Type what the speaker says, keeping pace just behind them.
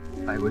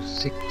I was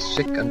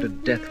sick unto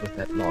death with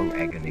that long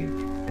agony,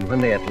 and when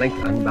they at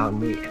length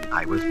unbound me, and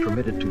I was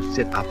permitted to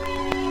sit up,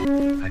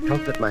 I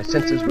felt that my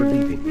senses were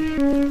leaving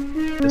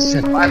me. The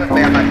scent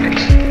violently on my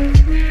face.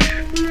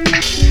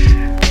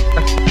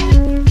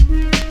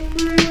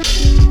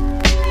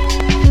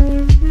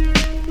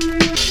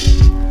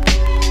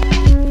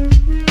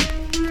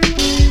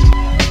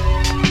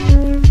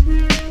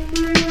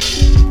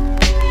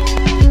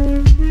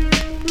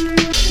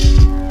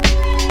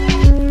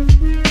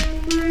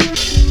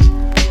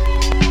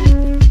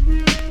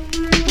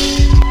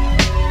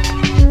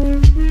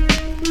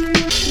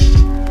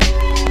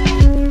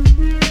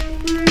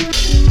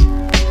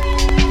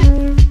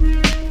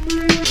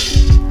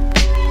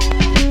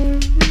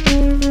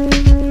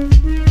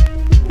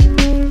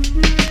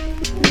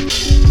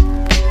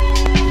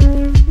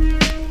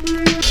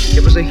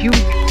 It was a huge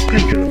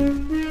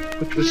pendulum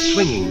which was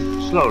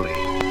swinging slowly.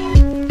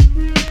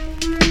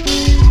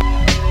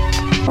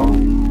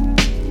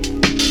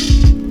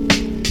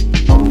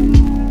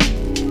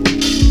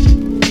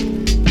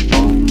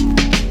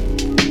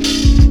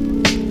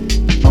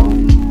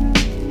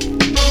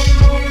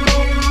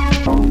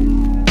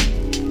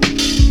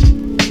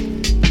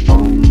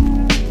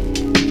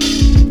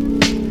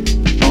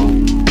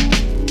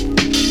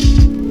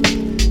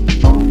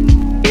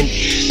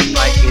 Inch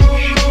by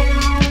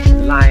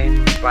inch,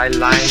 line by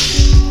line,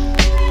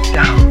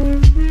 down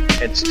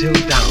and still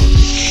down.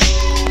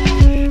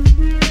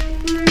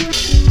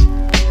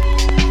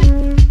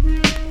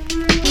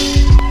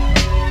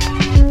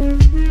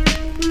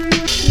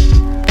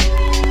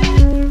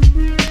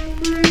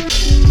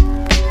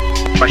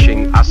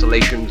 Crushing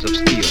oscillations of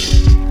steel.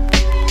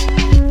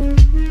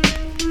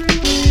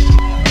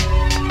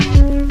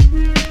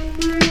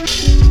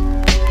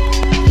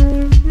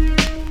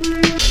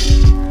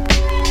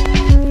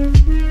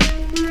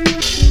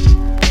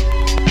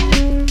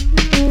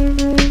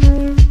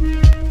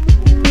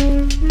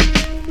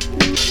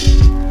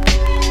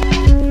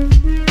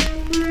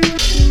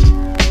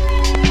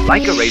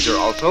 Like a razor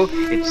also,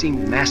 it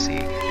seemed massy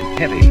and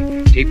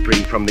heavy,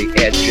 tapering from the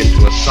edge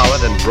into a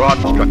solid and broad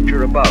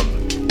structure above.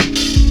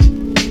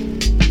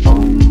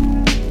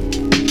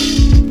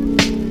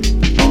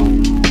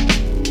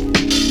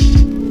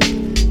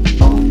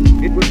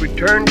 It would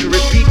return to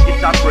repeat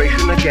its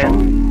operation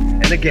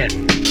again and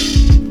again.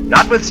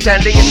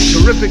 Notwithstanding its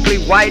terrifically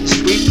wide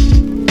sweep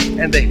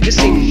and the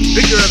hissing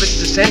vigor of its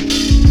descent,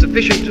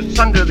 sufficient to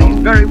sunder these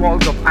very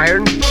walls of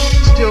iron,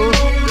 still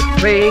the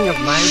fraying of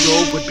my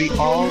robe would be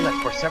all that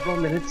for several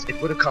minutes it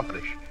would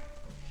accomplish.